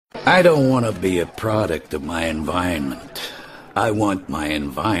I don't want to be a product of my environment. I want my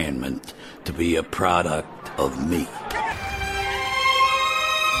environment to be a product of me.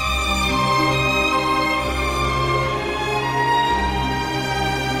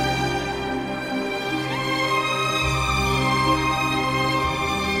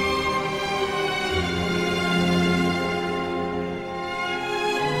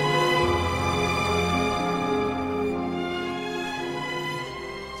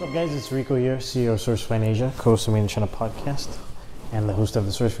 What's up guys, it's Rico here, CEO of SourceFind Asia, co-host of Made in China podcast, and the host of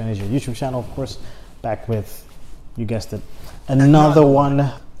the SourceFind Asia YouTube channel, of course, back with, you guessed it, another one.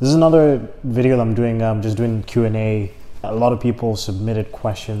 This is another video that I'm doing, just doing Q&A. A lot of people submitted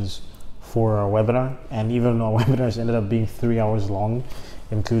questions for our webinar, and even our webinars ended up being 3 hours long,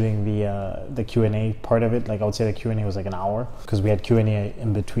 including the Q&A part of it. Like I would say the Q&A was like an hour, because we had Q&A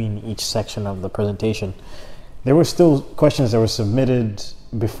in between each section of the presentation. There were still questions that were submitted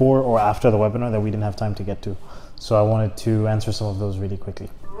before or after the webinar that we didn't have time to get to. So I wanted to answer some of those really quickly.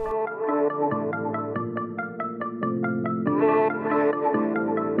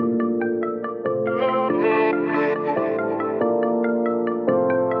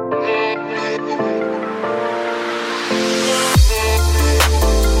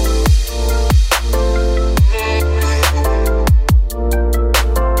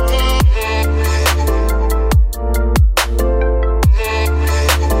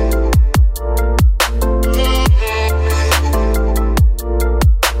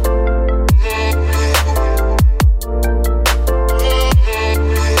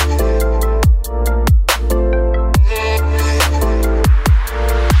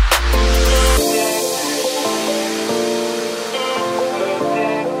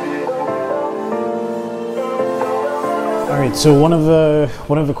 So one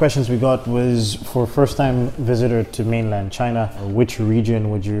of the questions we got was, for first-time visitor to mainland China, which region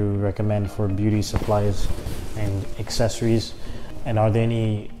would you recommend for beauty supplies and accessories? And are there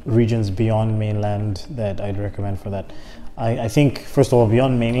any regions beyond mainland that I'd recommend for that? I think, first of all,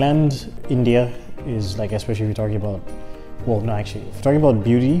 beyond mainland, India is like, especially if you're talking about, well, no, actually, if you're talking about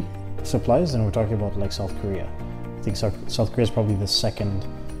beauty supplies, then we're talking about like South Korea. I think South Korea is probably the second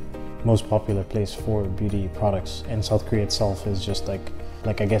most popular place for beauty products, and South Korea itself is just like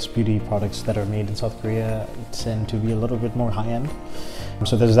I guess beauty products that are made in South Korea tend to be a little bit more high-end.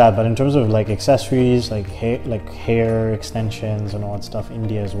 So there's that. But in terms of like accessories, like hair extensions and all that stuff,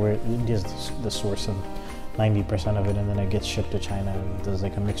 India's the source of 90% of it, and then it gets shipped to China, and there's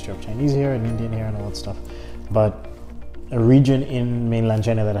like a mixture of Chinese hair and Indian hair and all that stuff. But a region in mainland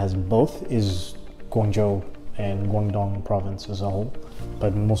China that has both is Guangzhou and Guangdong province as a whole,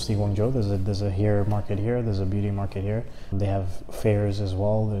 but mostly Guangzhou. There's a hair market here, there's a beauty market here. They have fairs as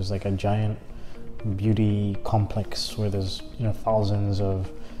well. There's like a giant beauty complex where there's thousands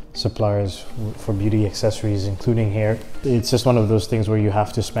of suppliers for beauty accessories, including hair. It's just one of those things where you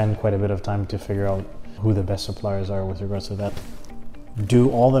have to spend quite a bit of time to figure out who the best suppliers are with regards to that.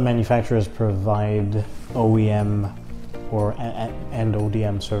 Do all the manufacturers provide OEM and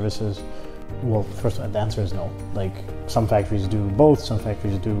ODM services? Well, first, the answer is no. Like, some factories do both, some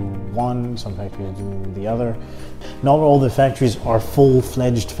factories do one, some factories do the other. Not all the factories are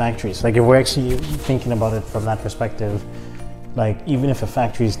full-fledged factories. Like, if we're actually thinking about it from that perspective, like, even if a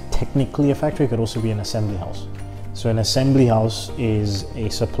factory is technically a factory, it could also be an assembly house. So an assembly house is a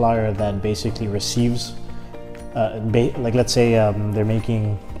supplier that basically receives, like, let's say they're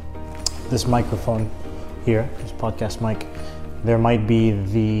making this microphone here, this podcast mic. There might be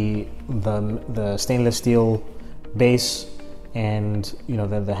the stainless steel base and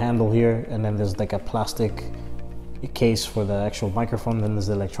the handle here, and then there's like a plastic case for the actual microphone. Then there's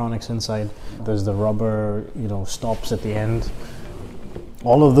the electronics inside. There's the rubber stops at the end.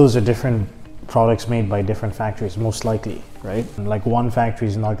 All of those are different products made by different factories, most likely, right? Like, one factory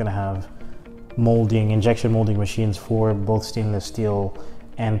is not going to have injection molding machines for both stainless steel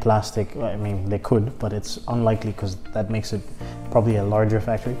and plastic. I mean, they could, but it's unlikely, because that makes it probably a larger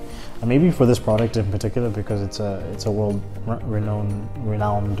factory. Maybe for this product in particular, because it's a world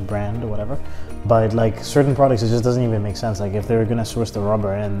renowned brand or whatever. But like certain products, it just doesn't even make sense. Like, if they're gonna source the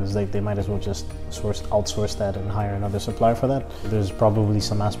rubber ends, like, they might as well just outsource that and hire another supplier for that. There's probably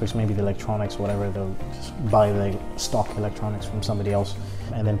some aspects, maybe the electronics, whatever, they'll just buy the stock electronics from somebody else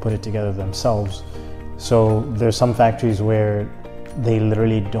and then put it together themselves. So there's some factories where they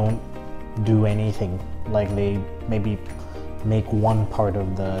literally don't do anything. Like, they maybe make one part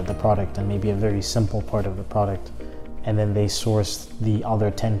of the product, and maybe a very simple part of the product, and then they source the other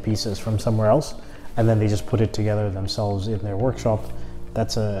 10 pieces from somewhere else, and then they just put it together themselves in their workshop.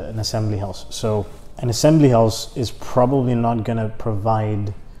 That's an assembly house. So an assembly house is probably not going to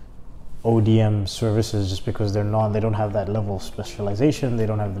provide ODM services just because they don't have that level of specialization, they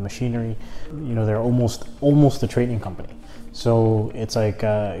don't have the machinery. They're almost a trading company. So it's like,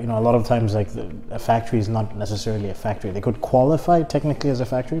 a lot of times like a factory is not necessarily a factory. They could qualify technically as a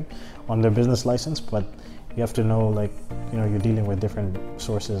factory on their business license, but you have to know, like, you're dealing with different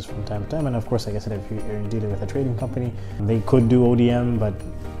sources from time to time. And of course, like I said, if you're dealing with a trading company, they could do ODM, but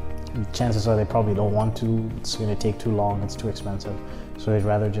chances are they probably don't want to. It's going to take too long, it's too expensive. So they'd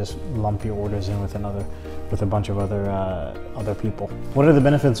rather just lump your orders in with a bunch of other people. What are the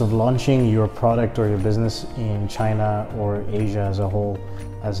benefits of launching your product or your business in China or Asia as a whole,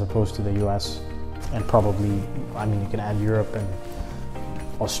 as opposed to the US? And probably, you can add Europe and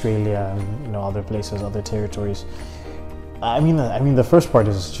Australia and other places, other territories. The first part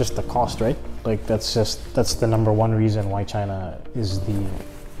is just the cost, right? Like that's the number one reason why China is the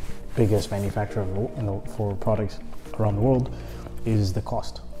biggest manufacturer for products around the world, is the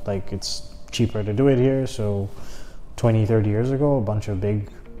cost. Like, it's cheaper to do it here. So 20-30 years ago, a bunch of big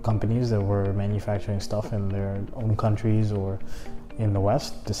companies that were manufacturing stuff in their own countries or in the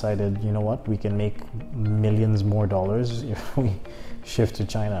West decided, you know what, we can make millions more dollars if we shift to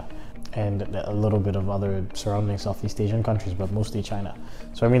China and a little bit of other surrounding Southeast Asian countries, but mostly China.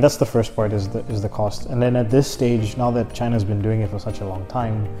 So that's the first part, is the cost. And then at this stage, now that China's been doing it for such a long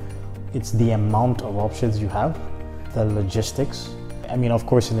time, it's the amount of options you have, the logistics. Of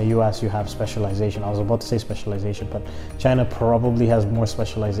course, in the US you have specialization. I was about to say specialization, but China probably has more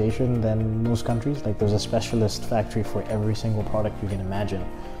specialization than most countries. Like, there's a specialist factory for every single product you can imagine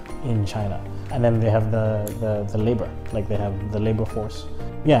in China. And then they have the labor, like they have the labor force.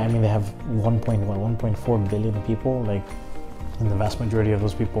 Yeah, they have 1.4 billion people, like, and the vast majority of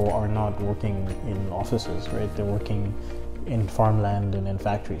those people are not working in offices, right? They're working in farmland and in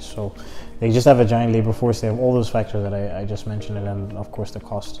factories. So they just have a giant labor force. They have all those factors that I just mentioned, and then of course the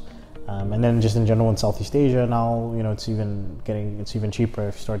cost. And then just in general in Southeast Asia now, it's even cheaper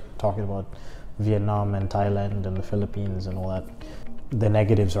if you start talking about Vietnam and Thailand and the Philippines and all that. The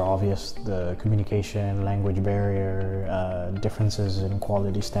negatives are obvious: the communication, language barrier, differences in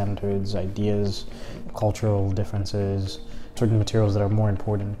quality standards, ideas, cultural differences. Certain materials that are more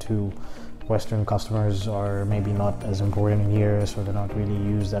important to Western customers are maybe not as important here, so they're not really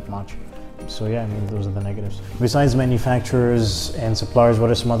used that much. So yeah, those are the negatives. Besides manufacturers and suppliers,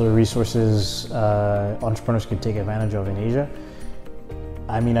 what are some other resources entrepreneurs could take advantage of in Asia?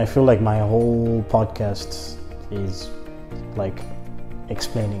 I feel like my whole podcast is like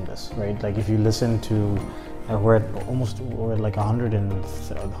explaining this, right? Like, if you listen to, we're at like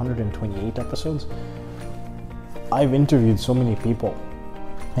 128 episodes. I've interviewed so many people,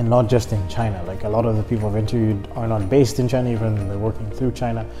 and not just in China. Like, a lot of the people I've interviewed are not based in China, even they're working through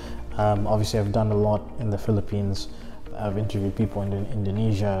China. Obviously, I've done a lot in the Philippines. I've interviewed people in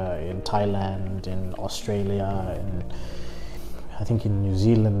Indonesia, in Thailand, in Australia, and I think in New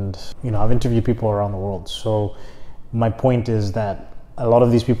Zealand. I've interviewed people around the world. So my point is that a lot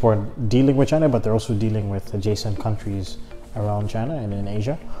of these people are dealing with China, but they're also dealing with adjacent countries around China and in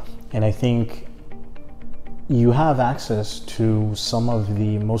Asia. And I think you have access to some of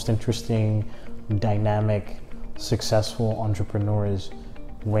the most interesting, dynamic, successful entrepreneurs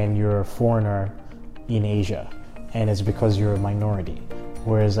when you're a foreigner in Asia, and it's because you're a minority.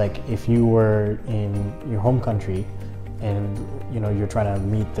 Whereas, like, if you were in your home country and you're trying to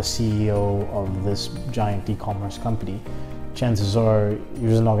meet the CEO of this giant e-commerce company, chances are you're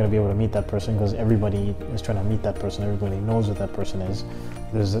just not going to be able to meet that person, because everybody is trying to meet that person. Everybody knows what that person is.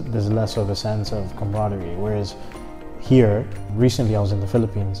 There's less of a sense of camaraderie. Whereas here, recently I was in the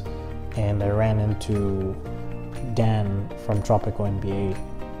Philippines and I ran into Dan from Tropico MBA,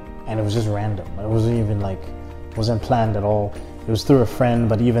 and it was just random. It wasn't even wasn't planned at all. It was through a friend,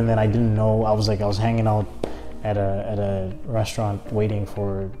 but even then I didn't know. I was hanging out at a restaurant waiting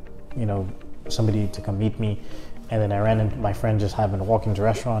for somebody to come meet me, and then I ran into my friend, just happened to walk into the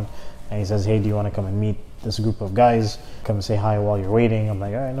restaurant, and he says, "Hey, do you want to come and meet this group of guys? Come and say hi while you're waiting." I'm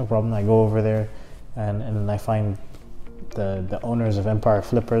like, "All right, no problem." I go over there, and then I find the owners of Empire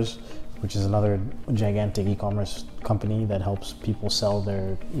Flippers, which is another gigantic e-commerce company that helps people sell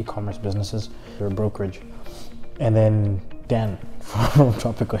their e-commerce businesses. They're a brokerage. And then Dan from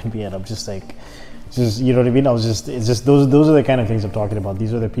Tropico MBA, and I'm just like, you know what I mean? It's just those are the kind of things I'm talking about.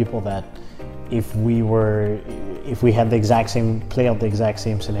 These are the people that if we had play out the exact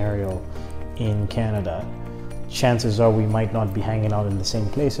same scenario in Canada, chances are we might not be hanging out in the same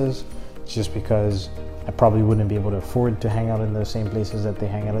places, just because I probably wouldn't be able to afford to hang out in the same places that they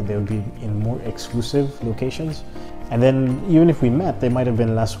hang out. They would be in more exclusive locations. And then even if we met, they might have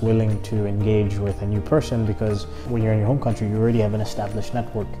been less willing to engage with a new person, because when you're in your home country, you already have an established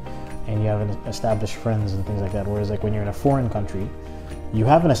network and you have established friends and things like that. Whereas like when you're in a foreign country, you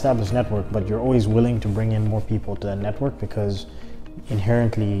have an established network, but you're always willing to bring in more people to that network because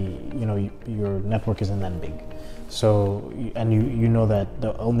inherently, your network isn't that big. So, and you know that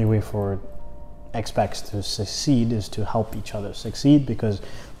the only way for expats to succeed is to help each other succeed, because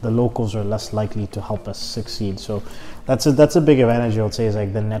the locals are less likely to help us succeed. So that's a big advantage, I would say, is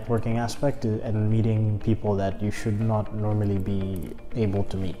like the networking aspect and meeting people that you should not normally be able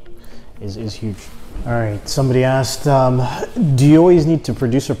to meet is huge. All right, somebody asked, do you always need to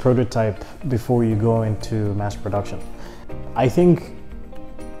produce a prototype before you go into mass production? I think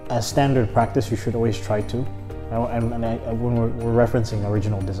as standard practice, you should always try to. When we're referencing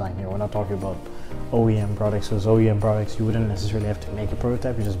original design here, we're not talking about OEM products. Because OEM products, you wouldn't necessarily have to make a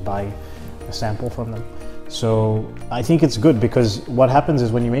prototype, you just buy a sample from them. So I think it's good, because what happens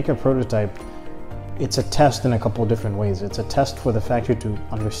is when you make a prototype, it's a test in a couple of different ways. It's a test for the factory to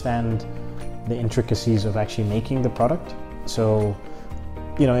understand the intricacies of actually making the product. So,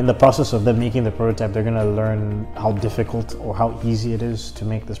 in the process of them making the prototype, they're gonna learn how difficult or how easy it is to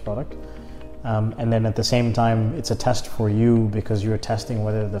make this product. And then at the same time, it's a test for you, because you're testing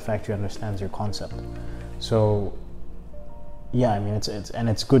whether the factory understands your concept. So yeah, I mean,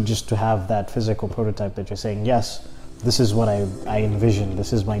 it's good just to have that physical prototype that you're saying, yes, this is what I envisioned,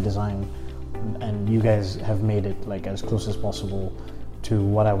 this is my design, and you guys have made it like as close as possible to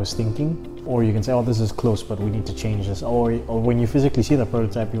what I was thinking. Or you can say, oh, this is close, but we need to change this. Or when you physically see the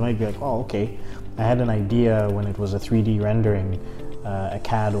prototype, you might be like, oh, okay, I had an idea when it was a 3D rendering, a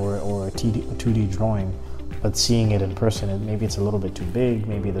CAD or a 2D drawing, but seeing it in person, maybe it's a little bit too big,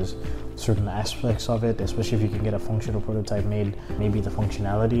 maybe there's certain aspects of it, especially if you can get a functional prototype made, maybe the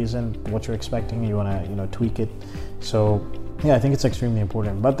functionality isn't what you're expecting, you want to tweak it. So yeah, I think it's extremely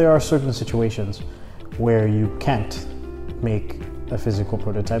important. But there are certain situations where you can't make a physical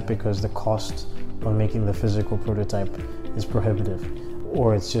prototype because the cost of making the physical prototype is prohibitive,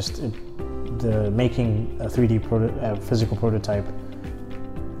 or it's just making a 3D physical prototype,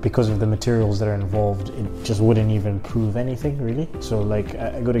 because of the materials that are involved, it just wouldn't even prove anything really. So like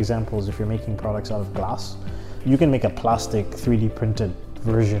a good example is if you're making products out of glass, you can make a plastic 3D printed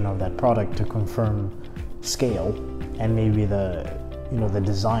version of that product to confirm scale and maybe the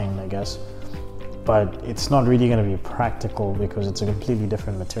design, I guess, but it's not really going to be practical because it's a completely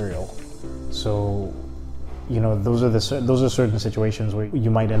different material. So those are certain situations where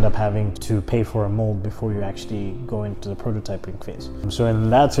you might end up having to pay for a mold before you actually go into the prototyping phase. So in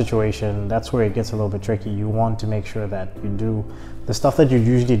that situation, that's where it gets a little bit tricky. You want to make sure that you do the stuff that you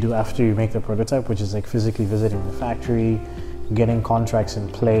usually do after you make the prototype, which is like physically visiting the factory, getting contracts in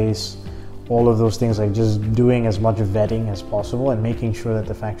place, all of those things, like just doing as much vetting as possible and making sure that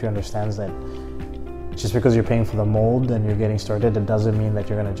the factory understands that just because you're paying for the mold and you're getting started, it doesn't mean that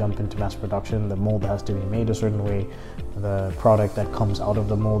you're going to jump into mass production. The mold has to be made a certain way. The product that comes out of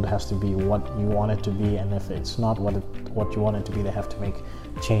the mold has to be what you want it to be. And if it's not what you want it to be, they have to make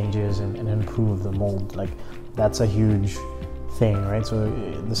changes and improve the mold. Like that's a huge thing, right? So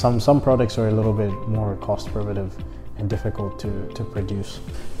some products are a little bit more cost prohibitive and difficult to produce.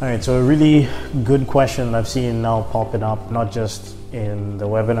 All right, so a really good question I've seen now popping up, not just in the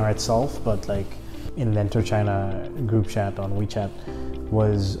webinar itself, but like in the Enter China group chat on WeChat,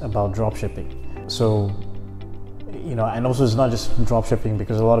 was about dropshipping. So, and also it's not just dropshipping,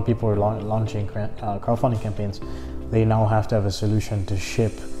 because a lot of people are launching crowdfunding campaigns. They now have to have a solution to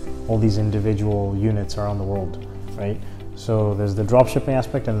ship all these individual units around the world, right? So there's the dropshipping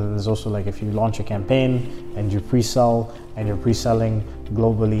aspect, and then there's also like if you launch a campaign and you pre-sell and you're pre-selling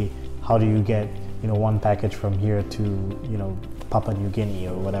globally, how do you get one package from here to Papua New Guinea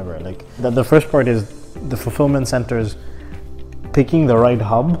or whatever? Like the first part is the fulfillment centers. Picking the right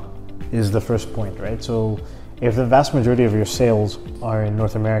hub is the first point, right? So if the vast majority of your sales are in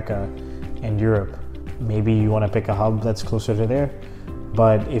North America and Europe, maybe you want to pick a hub that's closer to there.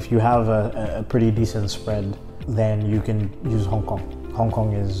 But if you have a pretty decent spread, then you can use Hong Kong. Hong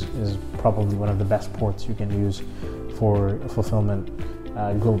Kong is probably one of the best ports you can use for fulfillment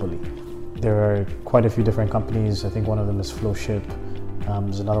globally. There are quite a few different companies. I think one of them is Flowship.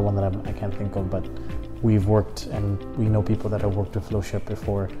 There's another one that I can't think of, but we've worked and we know people that have worked with Flowship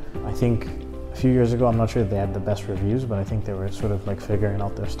before. I think a few years ago, I'm not sure if they had the best reviews, but I think they were sort of like figuring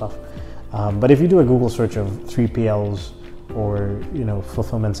out their stuff. But if you do a Google search of 3PLs or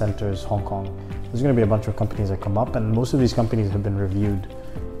fulfillment centers, Hong Kong, there's going to be a bunch of companies that come up, and most of these companies have been reviewed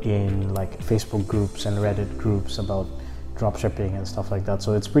in like Facebook groups and Reddit groups about drop shipping and stuff like that.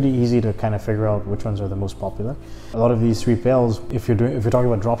 So it's pretty easy to kind of figure out which ones are the most popular. A lot of these 3PLs, if you're talking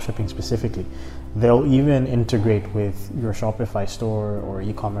about drop shipping specifically, they'll even integrate with your Shopify store or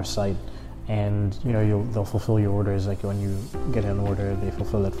e-commerce site, and they'll fulfill your orders. Like when you get an order, they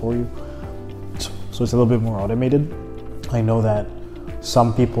fulfill it for you. So it's a little bit more automated. I know that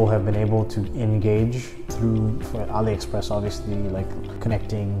some people have been able to engage for AliExpress, obviously, like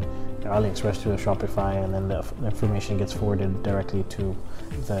connecting AliExpress to a Shopify, and then the information gets forwarded directly to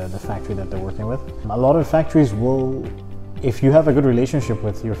the factory that they're working with. A lot of factories will, if you have a good relationship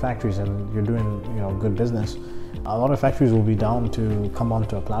with your factories and you're doing good business, a lot of factories will be down to come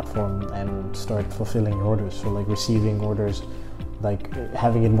onto a platform and start fulfilling your orders. So like receiving orders, like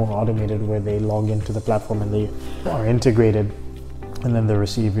having it more automated where they log into the platform and they are integrated, and then they're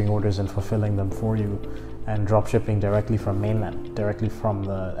receiving orders and fulfilling them for you, and drop shipping directly from mainland, directly from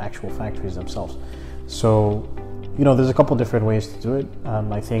the actual factories themselves. So, there's a couple different ways to do it.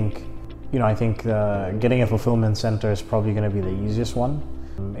 I think getting a fulfillment center is probably going to be the easiest one.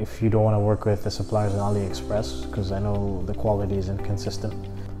 If you don't want to work with the suppliers on AliExpress, because I know the quality is inconsistent.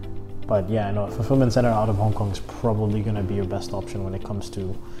 But yeah, I know a fulfillment center out of Hong Kong is probably going to be your best option when it comes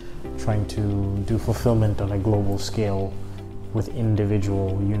to trying to do fulfillment on a global scale with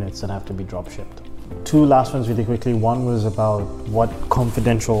individual units that have to be drop shipped. Two last ones really quickly. One was about what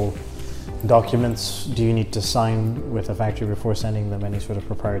confidential documents do you need to sign with a factory before sending them any sort of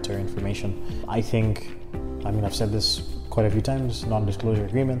proprietary information. I've said this quite a few times, non-disclosure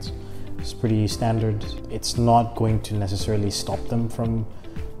agreements. It's pretty standard. It's not going to necessarily stop them from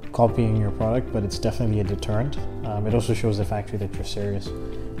copying your product, but it's definitely a deterrent. It also shows the factory that you're serious.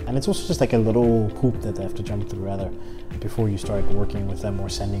 And it's also just like a little hoop that they have to jump through rather before you start working with them or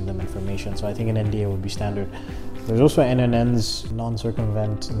sending them information. So I think an NDA would be standard. There's also NNNs,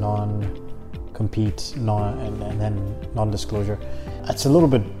 non-circumvent, non-compete, and then non-disclosure. It's a little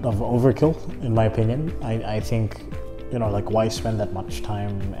bit of overkill in my opinion. I think, why spend that much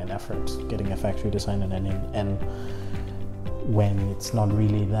time and effort getting a factory to sign an NNN when it's not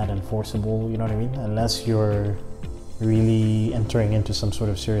really that enforceable, you know what I mean? Unless you're really entering into some sort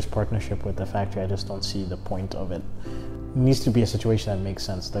of serious partnership with the factory, I just don't see the point of it. It needs to be a situation that makes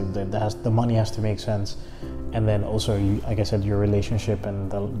sense. The money has to make sense, and then also, like I said, your relationship and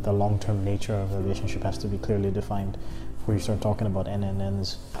the long-term nature of the relationship has to be clearly defined before you start talking about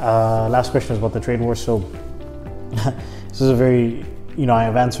NNNs. Last question is about the trade war. So this is a very,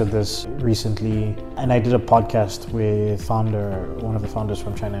 I've answered this recently, and I did a podcast with one of the founders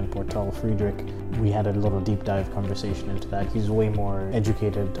from China Importel, Friedrich. We had a little deep dive conversation into that. He's way more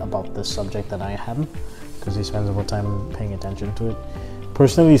educated about this subject than I am, because he spends more time paying attention to it.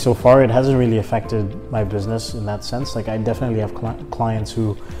 Personally, so far, it hasn't really affected my business in that sense. Like, I definitely have clients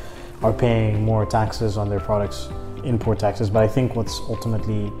who are paying more taxes on their products, import taxes, but I think what's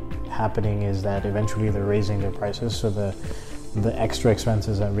ultimately happening is that eventually they're raising their prices, so the extra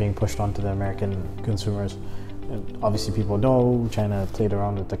expenses are being pushed onto the American consumers. And obviously, people know China played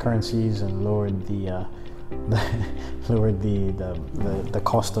around with the currencies and lowered the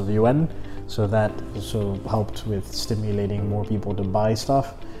cost of yuan, so that also helped with stimulating more people to buy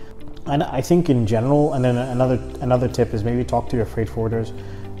stuff. And I think in general, and then another tip is maybe talk to your freight forwarders,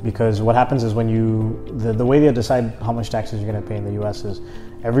 because what happens is when the way they decide how much taxes you're going to pay in the US is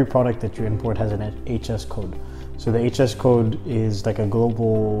every product that you import has an HS code. So the HS code is like a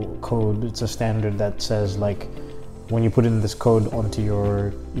global code. It's a standard that says, like, when you put in this code onto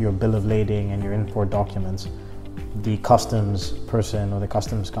your bill of lading and your import documents, the customs person or the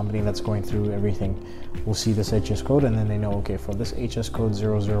customs company that's going through everything will see this HS code, and then they know, okay, for this HS code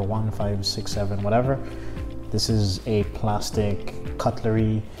 0015667 whatever, this is a plastic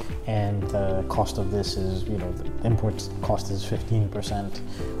cutlery, and the cost of this is, the import cost is 15%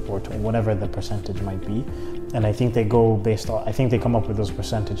 or whatever the percentage might be. And I think they come up with those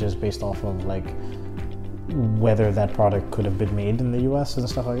percentages based off of like whether that product could have been made in the US and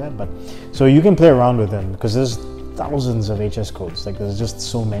stuff like that. But so you can play around with them, because there's thousands of HS codes. Like, there's just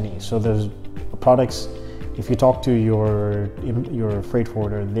so many. So there's products, if you talk to your freight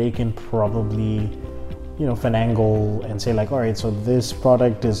forwarder, they can probably finagle and say, like, all right, so this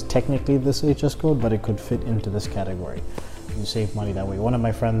product is technically this HS code, but it could fit into this category. You save money that way. One of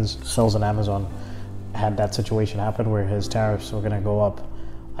my friends sells on Amazon, had that situation happen where his tariffs were going to go up,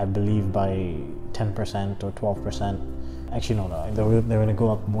 I believe, by 10% or 12%. Actually, no, they were going to go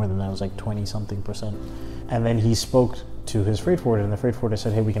up more than that. It was like 20-something%. And then he spoke to his freight forwarder, and the freight forwarder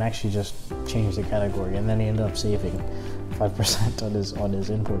said, hey, we can actually just change the category. And then he ended up saving 5% on his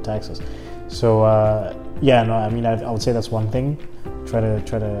import taxes. So, I would say that's one thing.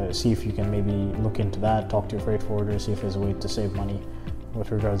 try to see if you can maybe look into that, talk to your freight forwarder, see if there's a way to save money with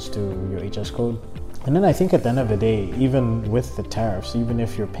regards to your HS code. And then I think at the end of the day, even with the tariffs, even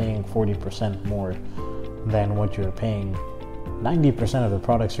if you're paying 40% more than what you're paying, 90% of the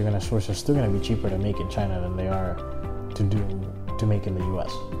products you're going to source are still going to be cheaper to make in China than they are to make in the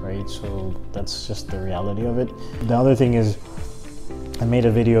US, right? So that's just the reality of it. The other thing is, I made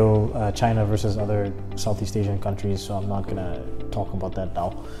a video, China versus other Southeast Asian countries, so I'm not going to talk about that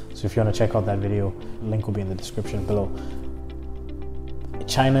now. So if you want to check out that video, link will be in the description below.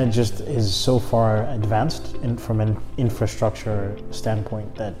 China just is so far advanced from an infrastructure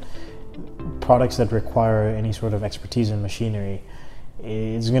standpoint that products that require any sort of expertise in machinery,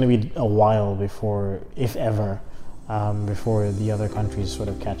 it's going to be a while before, if ever, before the other countries sort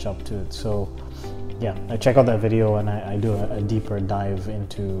of catch up to it. So yeah, I check out that video and I do a deeper dive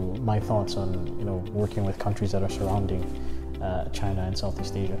into my thoughts on, working with countries that are surrounding China and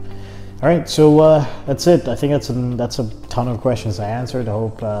Southeast Asia. All right, so that's it. I think that's a ton of questions I answered. I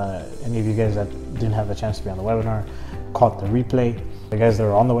hope any of you guys that didn't have the chance to be on the webinar caught the replay. The guys that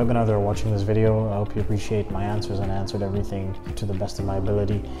are on the webinar that are watching this video, I hope you appreciate my answers, and I answered everything to the best of my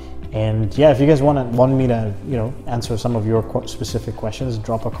ability. And yeah, if you guys want me to answer some of your specific questions,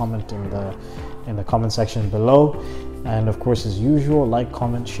 drop a comment in the comment section below. And of course, as usual, like,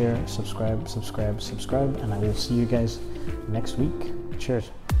 comment, share, subscribe, and I will see you guys next week.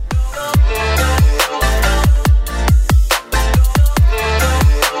 Cheers.